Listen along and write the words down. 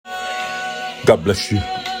God bless you.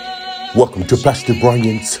 Welcome to Pastor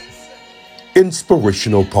Brian's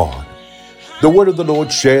Inspirational Pod. The word of the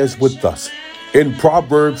Lord shares with us in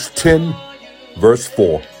Proverbs 10, verse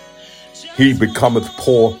 4. He becometh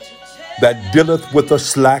poor that dealeth with a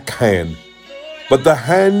slack hand, but the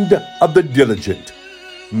hand of the diligent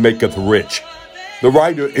maketh rich. The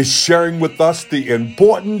writer is sharing with us the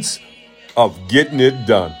importance of getting it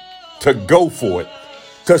done, to go for it,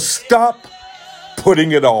 to stop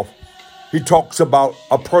putting it off. He talks about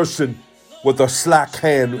a person with a slack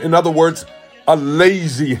hand. In other words, a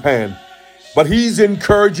lazy hand. But he's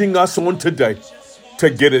encouraging us on today to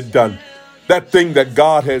get it done. That thing that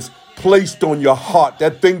God has placed on your heart,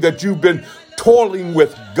 that thing that you've been toiling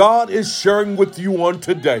with, God is sharing with you on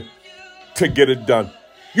today to get it done.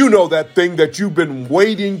 You know that thing that you've been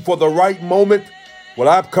waiting for the right moment? Well,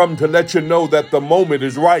 I've come to let you know that the moment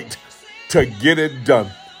is right to get it done.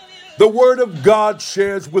 The Word of God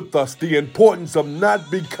shares with us the importance of not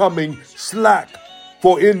becoming slack,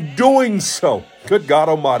 for in doing so, good God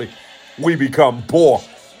Almighty, we become poor.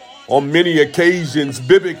 On many occasions,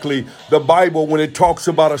 biblically, the Bible, when it talks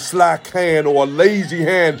about a slack hand or a lazy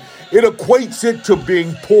hand, it equates it to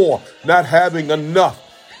being poor, not having enough.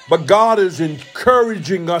 But God is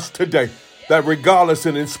encouraging us today that regardless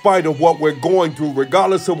and in spite of what we're going through,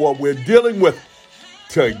 regardless of what we're dealing with,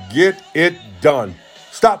 to get it done.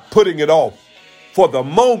 Stop putting it off, for the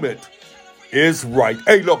moment is right.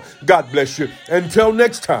 Hey, look, God bless you. Until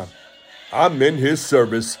next time, I'm in His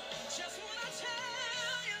service.